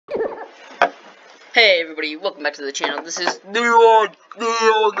Hey everybody, welcome back to the channel. This is Neon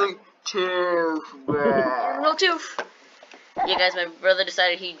Tooth. Real Tooth. Yeah guys, my brother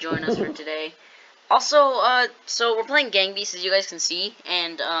decided he'd join us for today. Also, so we're playing Gang Beasts, as you guys can see,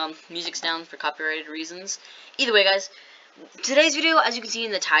 and music's down for copyrighted reasons. Either way guys, today's video, as you can see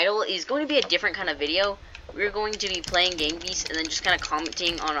in the title, is going to be a different kind of video. We're going to be playing Gang Beasts and then just kind of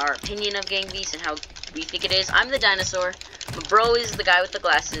commenting on our opinion of Gang Beasts and how we think it is. I'm the dinosaur. My bro is the guy with the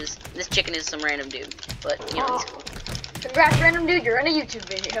glasses. This chicken is some random dude, but you know he's cool. Congrats, random dude, you're in a YouTube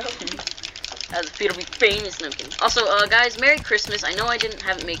video. As a feel to be famous. No, I'm kidding. Also, guys, Merry Christmas. I know I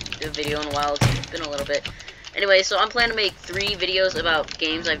haven't made a video in a while. It's been a little bit. Anyway, so I'm planning to make 3 videos about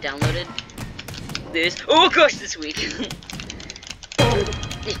games I've downloaded. Oh gosh, this week. Come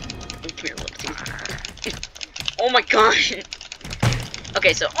here, little dude. Oh my gosh.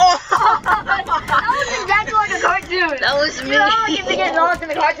 Okay, so That was exactly like a cartoon. that was me. You know, like if you get lost in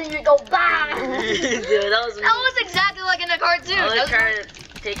the cartoon, you go bah. Dude, that was me. That was exactly like in a cartoon. I was trying to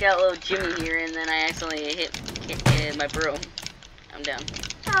take out little Jimmy here, and then I accidentally hit my bro. I'm down.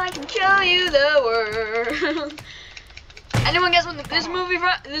 I can show you the world. Anyone guess what this movie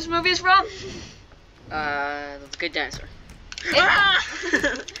is from? The Good Dinosaur.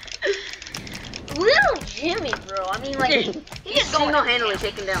 Little Jimmy, bro. I mean, like He's single-handedly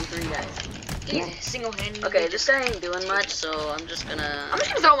taking down 3 guys. He's single-handedly. Okay, this guy ain't doing much, so I'm just gonna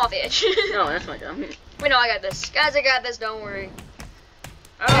throw him off the edge. No, that's my job. Wait, no, I got this. Guys, I got this. Don't worry.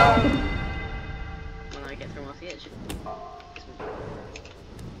 Well, I can't throw him off the edge.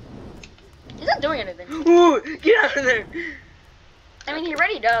 He's not doing anything. Ooh, get out of there! I mean, he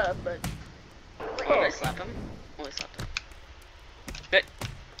already does, but. Oh, did I slap him? Oh, I slapped him. Good.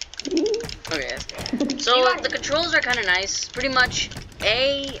 Okay, that's good. So the controls are kind of nice. Pretty much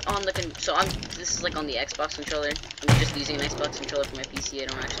A on the this is like on the Xbox controller. I'm just using an Xbox controller for my PC. I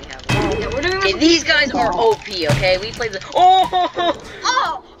don't actually have one. Yeah, we're doing Okay, these guys are OP. Okay, we played the. Oh,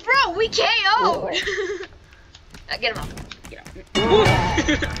 bro, we KO'd. Get him off. Get out.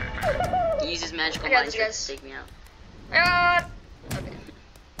 He uses magical I got mind this, tricks guys. to take me out. Okay.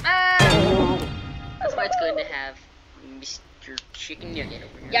 That's why it's good to have Mr. Chicken Nugget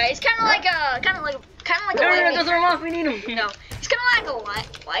over here. Yeah, he's kind of like a No, don't throw him off. We need him. No, he's kind of like a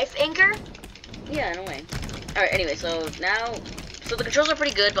life anchor. Yeah, in a way. Alright, anyway, so the controls are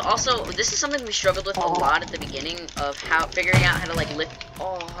pretty good, but also, this is something we struggled with a lot at the beginning of figuring out how to, like, lift,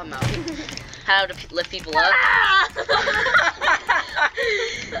 I'm out. How to lift people up.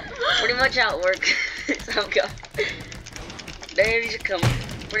 Pretty much how it works. Oh, God. There you come.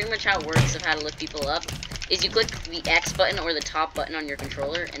 Pretty much how it works of how to lift people up is you click the X button or the top button on your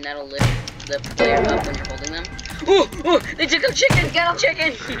controller, and that'll lift the player up when you're holding them. Ooh, they took out chicken! Get him,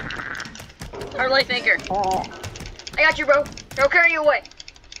 chicken! Our life anchor. I got you, bro. I'll carry you away.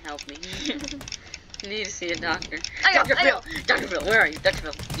 Help me. I need to see a doctor. I Dr. Phil! Dr. Phil, where are you? Dr.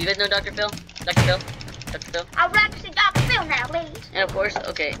 Phil. Do you guys know Dr. Phil? Dr. Phil? Dr. Phil? I'd like to see Dr. Phil now, please. And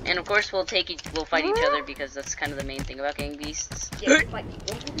of course, we'll fight each other because that's kind of the main thing about Gang Beasts. Yeah, fight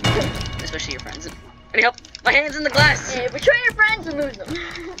people. Especially your friends. Any help? My hand's in the glass! Yeah, betray your friends and lose them.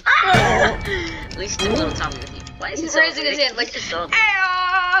 At least it's a little Tommy with you. Why is he He's so raising his hand like,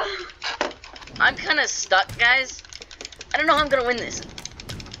 I'm kind of stuck, guys. I don't know how I'm gonna win this.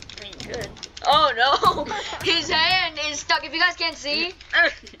 I mean, good. Oh no! His hand is stuck. If you guys can't see,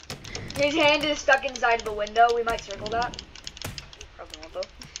 his hand is stuck inside of the window. We might circle that. Probably won't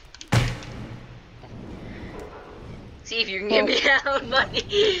though. See if you can get me out,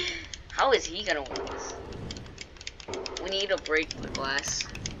 buddy. How is he gonna win this? We need to break the glass.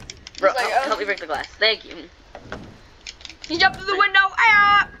 Bro, Like, help me break the glass. Thank you. He jumped through the window.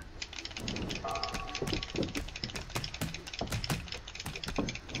 Ah!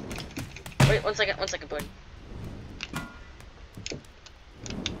 Wait, one second, bud.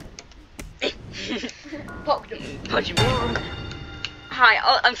 Poked him. Punch him. Hi,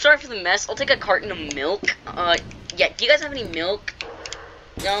 I'm sorry for the mess. I'll take a carton of milk. Yeah, do you guys have any milk?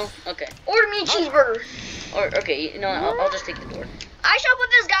 No? Okay. Order me a cheeseburger. Or, okay, you know what, I'll just take the door. I shall put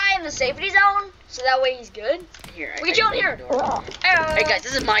this guy in the safety zone, so that way he's good. Here, We can chill in here. Hey guys,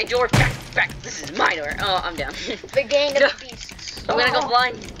 this is my door. Back. This is my door. Oh, I'm down. The gang of the beasts. I'm gonna go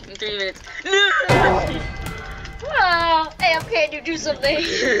blind in 3 minutes. No! Hey, okay, do something.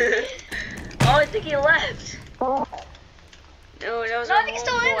 Oh, I think he left. No, that was No, I think he's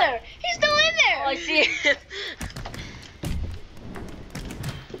still in there. He's still in there. Oh, I see it.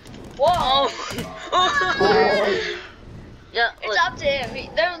 Whoa. Oh. Yeah, It's up to him.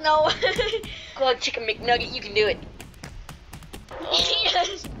 There's no. Go on, Chicken McNugget, you can do it.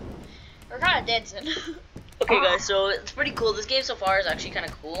 Yes. We're kind of dancing. Okay, guys, so it's pretty cool. This game so far is actually kind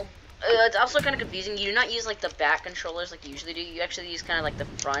of cool. It's also kind of confusing. You do not use like the back controllers like you usually do. You actually use kind of like the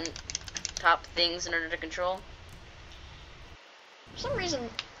front top things in order to control. For some reason.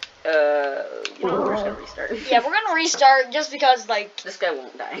 You know, we're just gonna restart. Yeah, we're gonna restart just because like This guy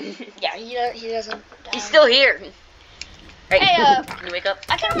won't die. yeah, he doesn't. Die. He's still here. Hey, Hey, can you wake up?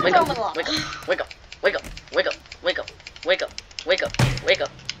 I kind of Wake want to up, throw him in the wake lava. up, wake up, wake up, wake up, wake up, wake up, wake up, wake up.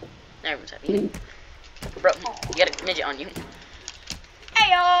 Now everyone's happy. Bro, you got a midget on you.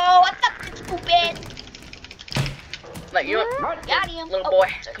 Hey yo, what's up, stupid? Like, you know, Got him. little boy.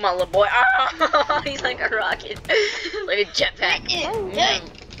 Come on, little boy. Oh, he's like a rocket. Like a jetpack. Get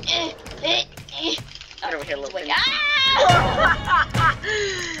over here, little Wait, thing. ah!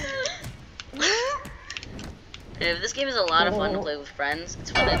 If this game is a lot of fun to play with friends, it's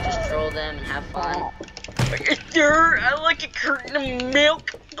fun to just troll them and have fun. Sir, I like a carton of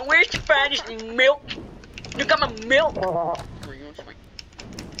milk. Where's the finest milk? You got my milk. Oh,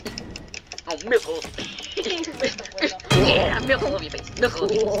 milk all over yeah, milk all over your face. Milk all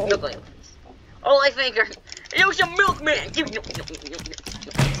over your face. Milk all over your face. Oh, I think it was a milkman. Give me milk.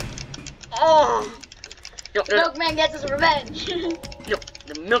 Oh. No. Milkman gets his revenge. No,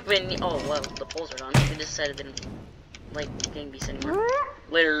 the milkman. Oh, well, the poles are gone. They decided they didn't like Gang Beasts anymore.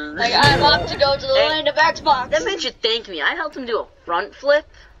 Later. Like, I'm off to go to the land of Xbox. That man should thank me. I helped him do a front flip.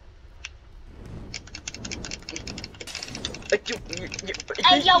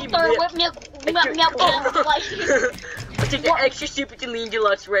 Hey, yo, third whip milk I take the extra super to lean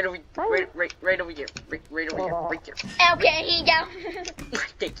deluxe right over here. Right over here. Okay, here you go.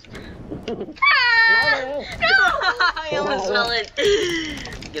 Thank you. I almost smell it.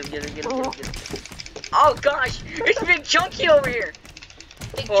 Get him. Oh gosh, it's Big Chunky over here.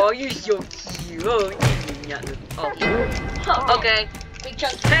 Oh, you're so cute. Oh, okay. Big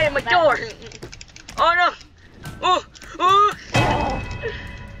Chunky. Hey, my door. Oh no. Oh.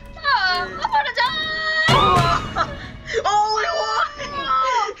 I'm gonna die. Oh, I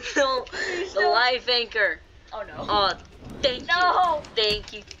won. The life anchor. Oh no. Oh, thank you. No.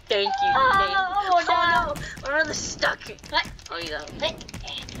 Thank you. Oh, no. I'm really stuck. What? Oh, you got it.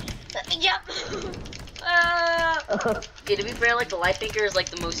 Let me jump. Okay, to be fair, like, the life anchor is like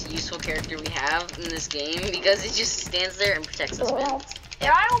the most useful character we have in this game because it just stands there and protects us.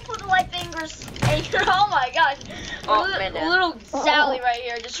 Yeah, I will put the light fingers. Oh my gosh. Oh, man, Dad. Little Sally right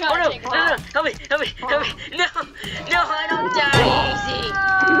here just trying to take her no, off. help me. No, I don't die easy.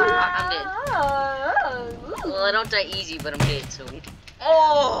 I'm dead. Well, I don't die easy, but I'm dead, so.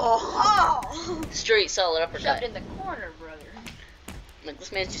 Oh! Straight solid Shoved uppercut. in the corner, brother. Like,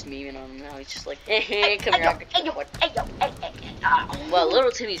 this man's just memeing on him now. He's just like, hey, come here. Hey. Well,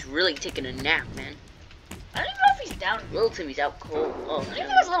 little Timmy's really taking a nap, man. I don't even know if he's down. Little Timmy's out cold. Oh, I don't think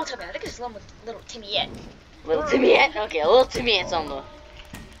it's little Timmy. I think it's little Timmy yet. Little Timmy yet? Okay, little Timmy yet's on the.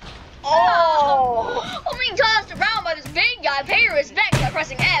 Oh! I'm being tossed around by this big guy. Pay your respects by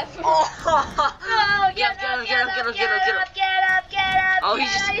pressing F. Oh, Get up. Oh,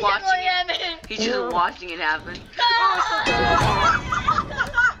 he's just watching it. He's just watching it happen.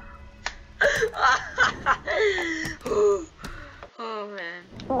 Oh man,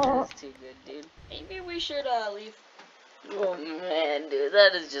 that's too good, dude. Maybe we should leave. Oh man, dude,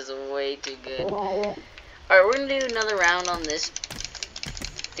 that is just way too good. Alright, we're gonna do another round on this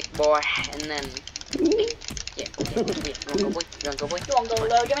thick boy, and then yeah, you wanna go, boy? You wanna go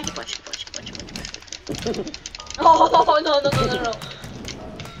low, Jimmy? Punch. Oh no.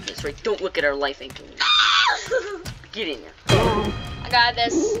 That's right. Don't look at our life anchor. Get in there. I got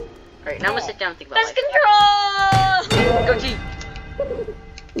this. Alright, now I'm gonna sit down and think about Best life. control! Go G.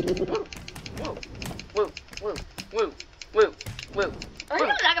 Woo. Are you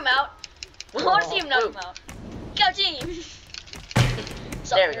gonna knock him out? I wanna see him knock him out. Go team!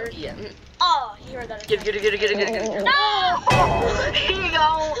 There we go. Yeah. Oh, he heard that. Get it. No! Here you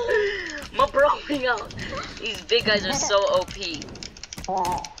go. My bro, hang out. These big guys are so OP.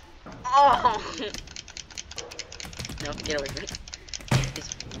 Oh. No, get away from me.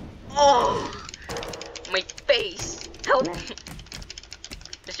 Oh. My face. Help.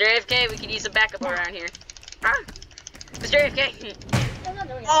 Mr. AFK, we could use a backup around here. Mr. AFK.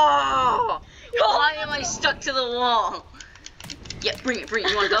 Oh. Why am I stuck to the wall? Yeah, bring it. You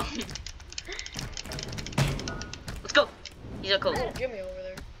wanna go? Let's go. He's out cold. Oh, Jimmy over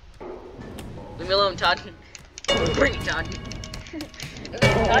there. Leave me alone, Todd. Bring it, Todd.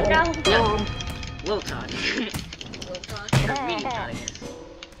 Todd now? Yeah. Little Todd. Little Todd. Or medium Todd, I guess.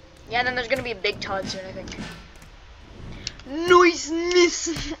 Yeah, and then there's gonna be a big Todd soon, I think. Nice.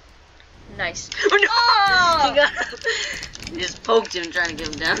 Nice. Oh no! Oh! He got him. He just poked him trying to get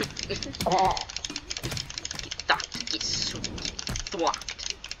him down. Get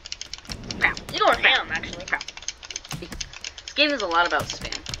thwacked. You're going ham, actually. This game is a lot about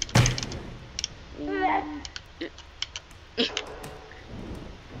spam.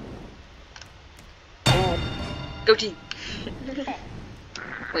 Go team.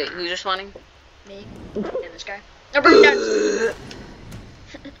 Wait, who's responding? Me. And this guy. No, bring him down.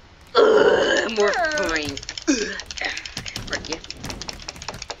 More brain. Frick you.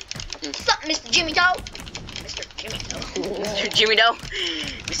 What's up, Mr. Jimmy Toe? Mr. Jimmy Toe. Mr. Jimmy Doe.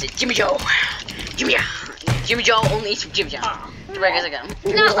 Mr. Jimmy Joe. Jimmy Joe only eats from Jimmy Joe. Right, guys, I got him.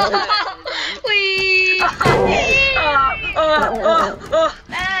 No! Wee!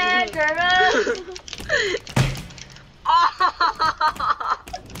 Bad karma!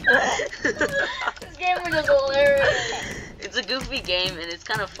 This game was just hilarious. It's a goofy game and it's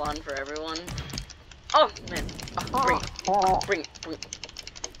kind of fun for everyone. Oh man!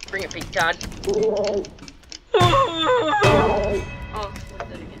 Bring it, Pink Todd. Oh, what's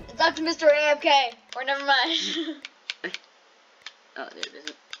that again? It's up to Mr. AFK. Or never mind. Oh, there it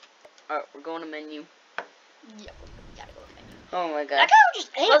isn't. Alright, we're going to menu. Yep, gotta go to menu. Oh my god. That guy was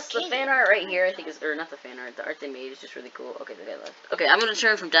just Plus AFK. the fan art right here, I think is, or not the fan art, the art they made is just really cool. Okay, the guy left. Okay, I'm gonna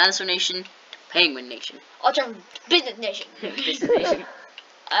turn from Dinosaur Nation to Penguin Nation. I'll turn Business Nation. Business Nation.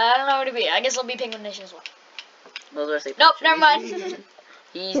 I don't know what to be. I guess I'll be Penguin Nation as well. Well, I was gonna say Nope, Penguin never Nation. mind.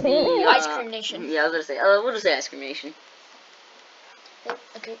 He's the Ice Cream Nation. Yeah, I was gonna say. We'll just say Ice Cream Nation.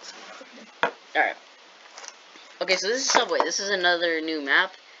 Okay. Alright. Okay, so this is Subway. This is another new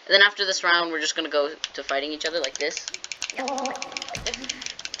map. And then after this round, we're just gonna go to fighting each other like this.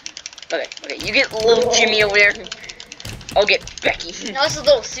 Okay, you get little Jimmy over there. I'll get Becky. No, this is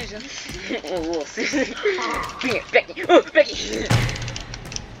little Susan. Little Susan. Bring it, Becky. Oh, Becky.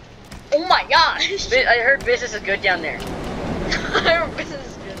 Oh my gosh. I heard business is good down there. I heard business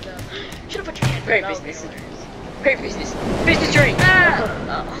is good though. Should've put your hand Great down. business. Great business. Business training.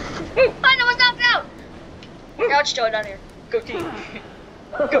 Ah! Oh. I know it's knocked out. Now it's still down here. Go team.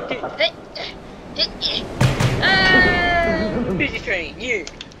 Go team. Hey. Business training. Yeah.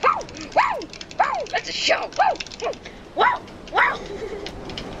 That's a show. Wow. Wow.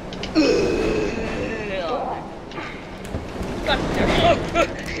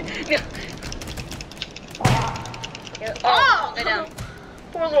 Oh! Lay down.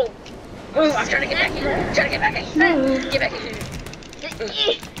 Poor little. Ooh, I'm trying to get back in. I'm trying to get back in. Get back in.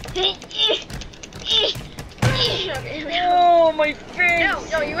 Oh, my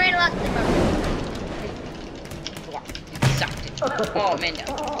face. No, you ain't allowed to think about Sucked it. Oh, man down.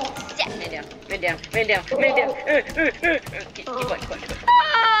 Man down. Keep going.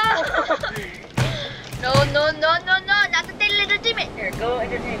 No, not the little Jimmy. Here, go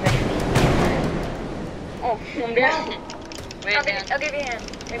entertainment. Oh, I'm down. Man down. I'll give you a hand.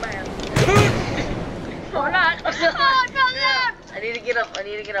 Take my hand. Or not. Oh, no. I need to get up, or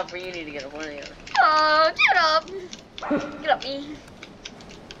you need to get up, one or the other. Oh, get up. Get up, me.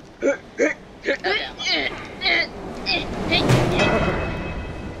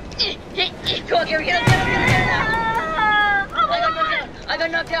 Come on, Gary, get up. I got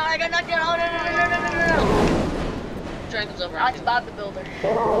knocked out. Oh, no. Triangle's over. That's Bob the Builder.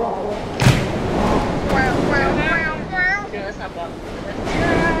 No, that's not Bob.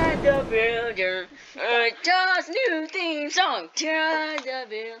 That's the Builder. Just new theme song. The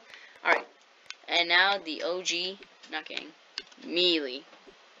Builder. Alright. And now the OG, not gang, Melee.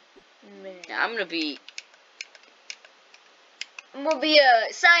 Now I'm gonna be. We'll be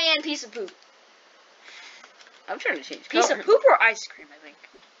a cyan piece of poop. I'm trying to change Piece color. of poop or ice cream, I think.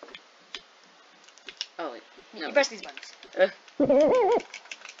 Oh wait, no. You press these buttons.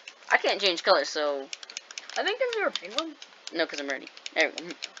 I can't change color, so I think because you're a penguin. no, because I'm ready. There we go.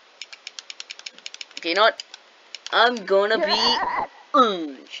 Okay, you know what? I'm gonna be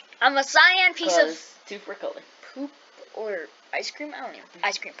orange. I'm a cyan piece of 2 for color. poop or ice cream. I don't know.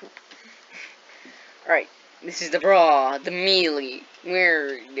 Ice cream poop. All right, this is the bra, the melee.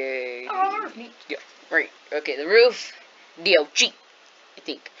 Where the yeah, right? Okay, the roof, the OG, I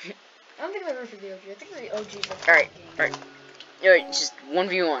think. I don't think the roof is the OG. I think the OG is the All right, just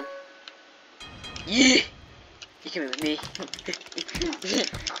 1v1. Yeah, you coming with me?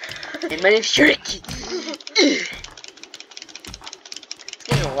 And my name's Shrek. This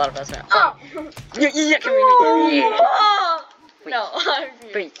game's a lot of us now. Oh! Yeah, come with me. Yeah. Wait. No, I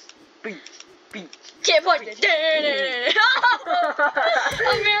refuse. Beat. Can't punch it.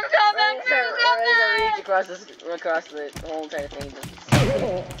 America, back. Across the whole entire thing.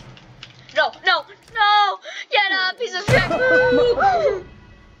 No. Get up, piece of shit.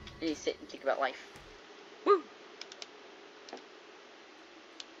 You sit and think about life.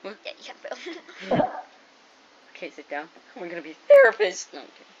 Yeah, you can't fail. Okay, sit down. We're gonna be therapists. No, I'm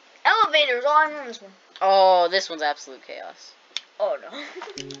kidding. I Elevators. Oh, I'm on this one. Oh, this one's absolute chaos. Oh no.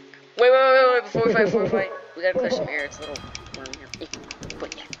 Wait. Before we fight. We gotta clear some air. It's a little warm here.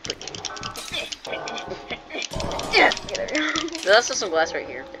 Put. There's also some glass right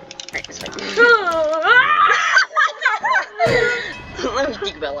here. Alright, let's fight. Let me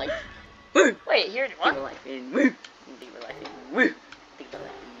think about life. Wait, here. Think What? about life. Think about life. Think about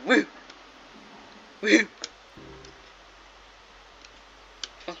life. Woo.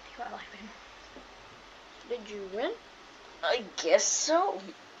 Did you win? I guess so.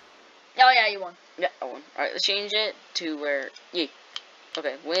 Oh yeah, you won. Yeah, I won. Alright, let's change it to where... Yeah.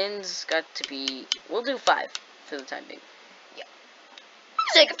 Okay, wins got to be... We'll do 5 for the time being. For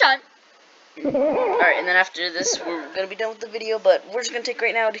the sake of time. Alright, and then after this, we're going to be done with the video, but we're just going to take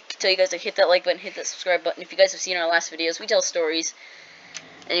right now to tell you guys to hit that like button, hit that subscribe button. If you guys have seen our last videos, we tell stories.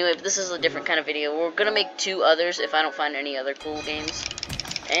 Anyway, but this is a different kind of video. We're going to make 2 others if I don't find any other cool games.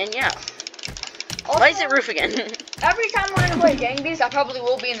 And yeah. Also, Why is it roof again? Every time we're gonna play Gang Beasts, I probably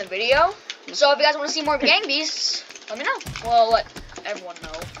will be in the video. So if you guys want to see more Gang Beasts, let me know. Well, let everyone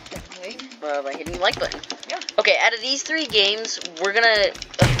know. Definitely. By hitting the like button. Yeah. Okay, out of these 3 games, we're gonna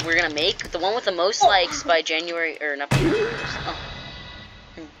make the one with the most likes by January, or not. Oh.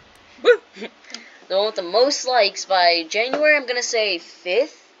 The one with the most likes by January, I'm gonna say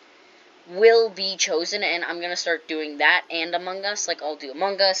 5th, will be chosen, and I'm gonna start doing that and Among Us. Like, I'll do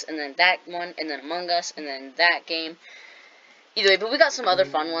Among Us, and then that one, and then Among Us, and then that game. Either way, but we got some other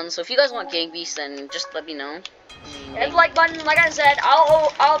fun ones, so if you guys want Gang Beasts, then just let me know. Hit the like button. Like I said,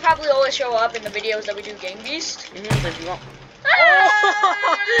 I'll probably always show up in the videos that we do Gang Beast. So if you want.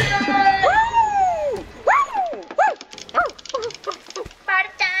 Party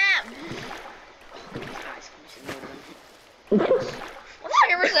time.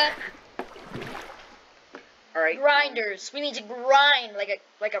 100%. Alright. Grinders. We need to grind like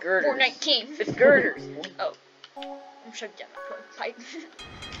a Girders. Fortnite king. It's girders. Oh. I'm shutting down that pipe.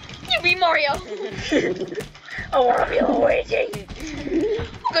 You be Mario. I wanna be Luigi.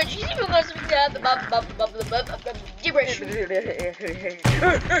 Good, you see me wants to be the gibberish. So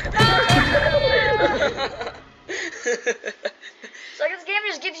this game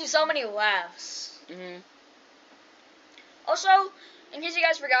just gives you so many laughs. Also, in case you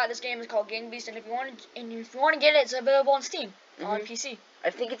guys forgot, this game is called Gang Beast, and if you want to get it, it's available on Steam on PC. I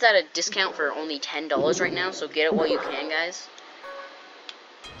think it's at a discount for only $10 right now, so get it while you can, guys.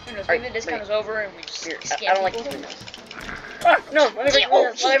 Who knows, maybe the discount is over and we just scam I don't like people. these windows. Ah, no, let me break the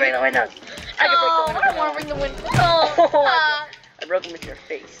windows. Let me break the windows. I can break the windows. I don't want to bring the window. I broke them with your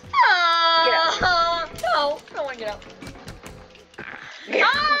face. Get out. No, I don't want to get out. Get out.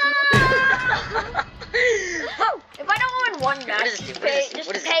 If I don't win one match, is this?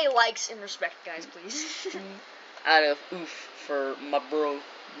 just pay likes and respect, guys, please. Out of oof for my bro.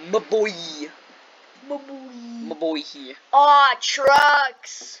 My boy. My boy here. Aw,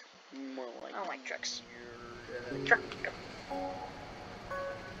 trucks. More like I don't like trucks. truck.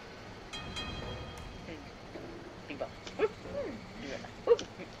 Big ball.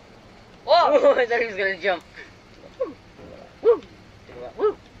 Whoa. I thought he was gonna jump. Woo.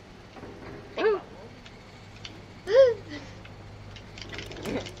 Woo.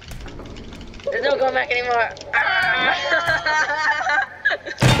 There's no going back anymore.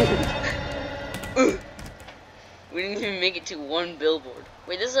 We didn't even make it to 1 billboard.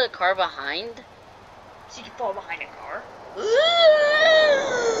 Wait, this is a car behind? So you can fall behind a car.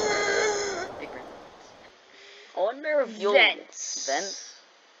 Big red. I wonder if you'll... Vents. Vents?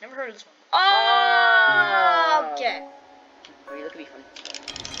 Never heard of this one. Oh, okay. Oh, you look at me funny.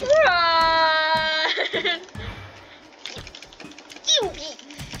 Run!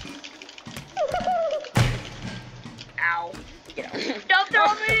 Ow. Get out. Don't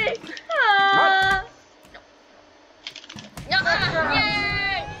throw me! Ah. No. No.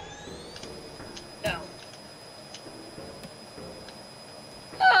 Yay! No.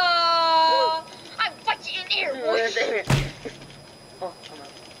 Ah. I'm fighting in air, boy. Oh, I'm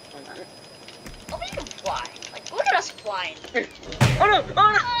out. I'm out. Oh, we can fly. Like, look at us flying. Oh no! Oh no!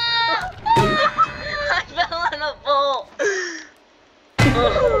 I fell in a bowl!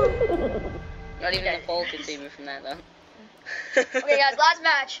 Not even the bowl can save me from that, though. Okay, guys, last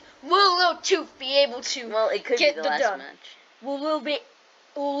match. Will Lil Tooth be able to Well, it could get be the the last dub? match. Will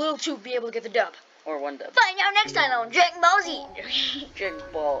Lil Tooth be able to get the dub? Or 1 dub. Find out next time on Dragon Ball Z. Dragon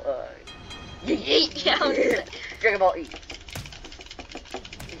Ball, Yeet. Yeah, I was gonna say. Dragon Ball E.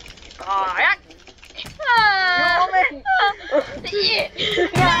 Alright. Yeah.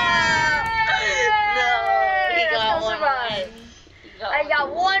 No, he got Still 1 survived. win. I got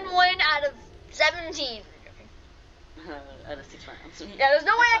 1 win out of 17. Out of 6 rounds. Yeah, there's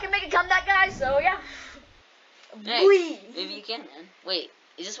no way I can make a comeback, guys. So yeah. Hey, Wee. maybe you can, man. Wait,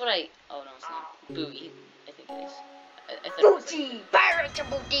 is this what I? Oh no, it's not. Booty. I think it is. I thought it was like... Booty. Pirates of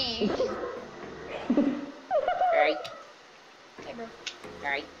booty. Alright. Hey, bro.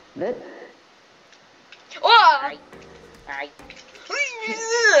 Alright. Oh! Alright. Alright.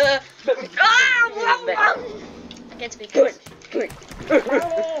 I can't speak.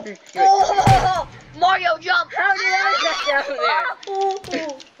 Oh, Mario jump! How did I get down there?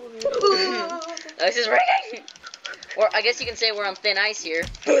 This is raining. Or I guess you can say we're on thin ice here.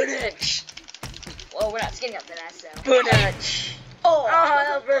 Well, we're not skating up the ice, so. Oh,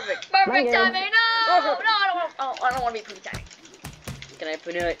 that was perfect. Perfect timing! No! No, I don't want to be perfect timing. Can I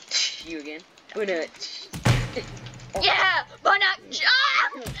punch you again? Punch. Yeah! Punch!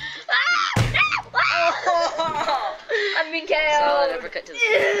 I'm being KO'd. Solid uppercut to the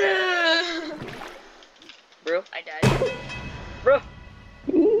bro. I died. Bro.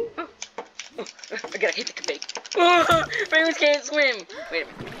 I gotta hit the bait. Penguins can't swim. Wait a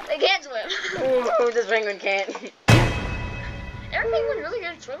minute. They can't swim. This penguin can't. Are penguins really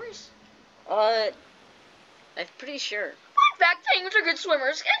good swimmers? I'm pretty sure. In fact, penguins are good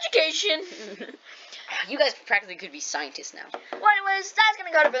swimmers. Education. You guys practically could be scientists now. Well, anyways, that's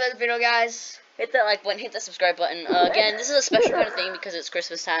gonna cut it for this video, guys. Hit that like button, hit that subscribe button. Again, this is a special kind of thing because it's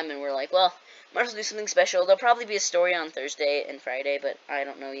Christmas time and we're like, well, might as well do something special. There'll probably be a story on Thursday and Friday, but I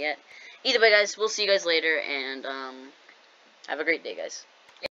don't know yet. Either way, guys, we'll see you guys later, and have a great day, guys.